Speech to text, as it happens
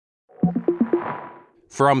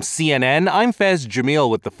From CNN, I'm Fez Jamil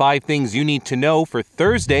with the 5 things you need to know for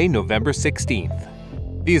Thursday, November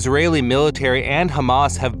 16th. The Israeli military and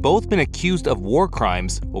Hamas have both been accused of war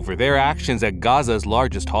crimes over their actions at Gaza's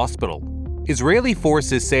largest hospital. Israeli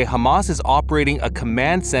forces say Hamas is operating a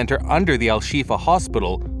command center under the Al-Shifa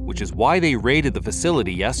hospital, which is why they raided the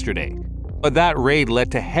facility yesterday. But that raid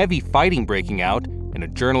led to heavy fighting breaking out and a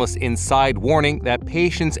journalist inside warning that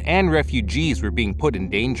patients and refugees were being put in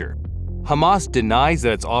danger. Hamas denies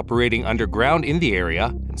that it's operating underground in the area,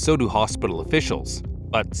 and so do hospital officials.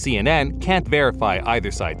 But CNN can't verify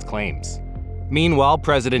either side's claims. Meanwhile,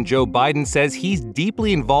 President Joe Biden says he's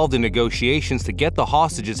deeply involved in negotiations to get the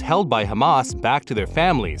hostages held by Hamas back to their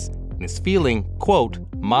families, and is feeling, quote,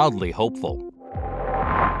 mildly hopeful.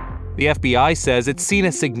 The FBI says it's seen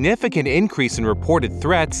a significant increase in reported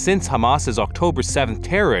threats since Hamas's October 7th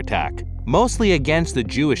terror attack, mostly against the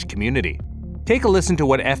Jewish community. Take a listen to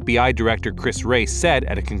what FBI Director Chris Wray said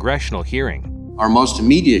at a congressional hearing. Our most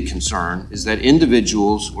immediate concern is that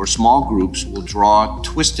individuals or small groups will draw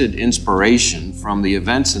twisted inspiration from the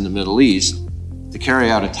events in the Middle East to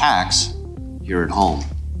carry out attacks here at home.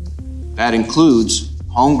 That includes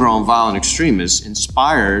homegrown violent extremists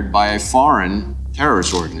inspired by a foreign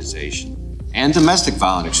terrorist organization and domestic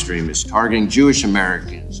violent extremists targeting Jewish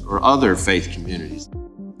Americans or other faith communities.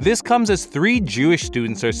 This comes as 3 Jewish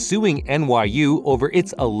students are suing NYU over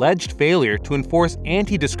its alleged failure to enforce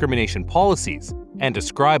anti-discrimination policies and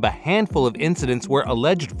describe a handful of incidents where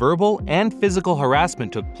alleged verbal and physical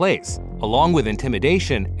harassment took place, along with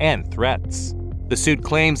intimidation and threats. The suit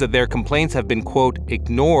claims that their complaints have been, quote,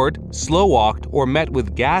 ignored, slow-walked, or met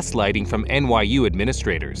with gaslighting from NYU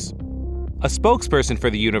administrators. A spokesperson for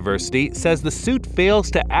the university says the suit fails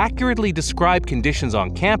to accurately describe conditions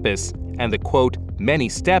on campus and the, quote, many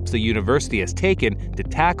steps the university has taken to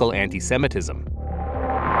tackle anti-Semitism.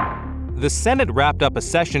 The Senate wrapped up a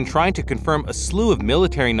session trying to confirm a slew of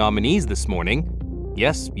military nominees this morning.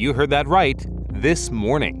 Yes, you heard that right, this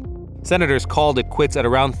morning. Senators called it quits at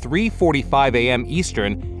around 3:45 a.m.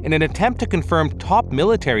 Eastern in an attempt to confirm top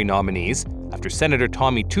military nominees after Senator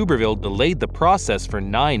Tommy Tuberville delayed the process for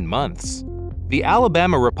 9 months. The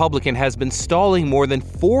Alabama Republican has been stalling more than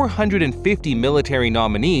 450 military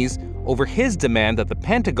nominees over his demand that the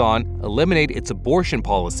Pentagon eliminate its abortion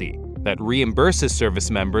policy that reimburses service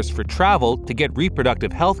members for travel to get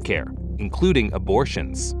reproductive health care, including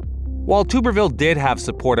abortions. While Tuberville did have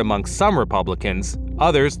support among some Republicans,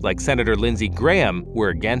 others, like Senator Lindsey Graham, were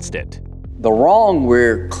against it. The wrong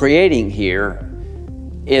we're creating here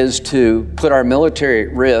is to put our military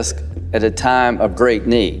at risk at a time of great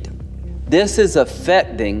need. This is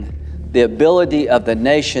affecting the ability of the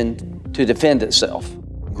nation to defend itself.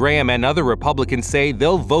 Graham and other Republicans say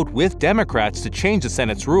they'll vote with Democrats to change the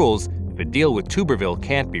Senate's rules if a deal with Tuberville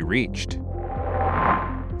can't be reached.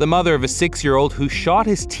 The mother of a 6-year-old who shot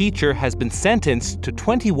his teacher has been sentenced to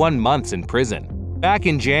 21 months in prison. Back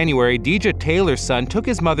in January, Deja Taylor's son took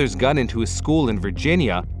his mother's gun into his school in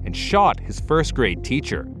Virginia and shot his first-grade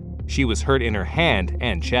teacher. She was hurt in her hand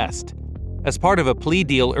and chest. As part of a plea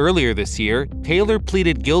deal earlier this year, Taylor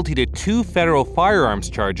pleaded guilty to 2 federal firearms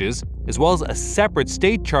charges, as well as a separate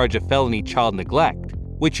state charge of felony child neglect,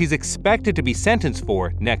 which he's expected to be sentenced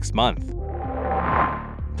for next month.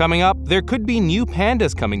 Coming up, there could be new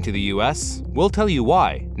pandas coming to the U.S. We'll tell you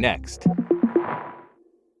why next.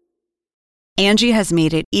 Angie has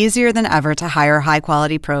made it easier than ever to hire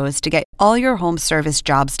high-quality pros to get all your home service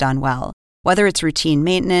jobs done well. Whether it's routine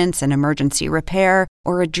maintenance, an emergency repair,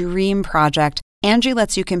 or a dream project, Angie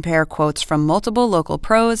lets you compare quotes from multiple local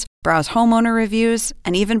pros, browse homeowner reviews,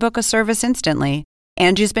 and even book a service instantly.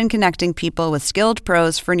 Angie's been connecting people with skilled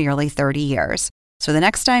pros for nearly 30 years. So the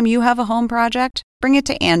next time you have a home project, bring it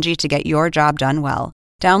to Angie to get your job done well.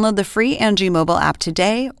 Download the free Angie mobile app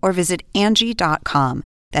today or visit Angie.com.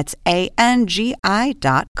 That's ANGI.com.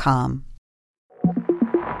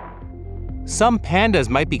 Some pandas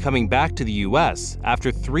might be coming back to the U.S.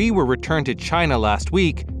 after 3 were returned to China last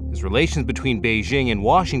week as relations between Beijing and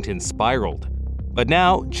Washington spiraled. But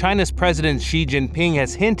now, China's President Xi Jinping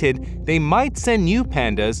has hinted they might send new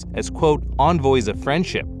pandas as, quote, envoys of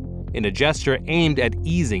friendship, in a gesture aimed at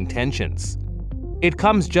easing tensions. It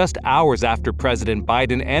comes just hours after President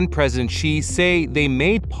Biden and President Xi say they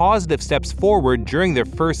made positive steps forward during their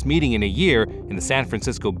first meeting in a year in the San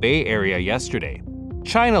Francisco Bay Area yesterday.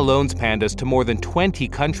 China loans pandas to more than 20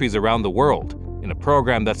 countries around the world in a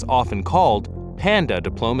program that's often called panda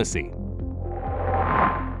diplomacy.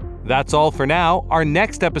 That's all for now. Our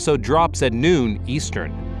next episode drops at noon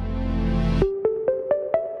Eastern.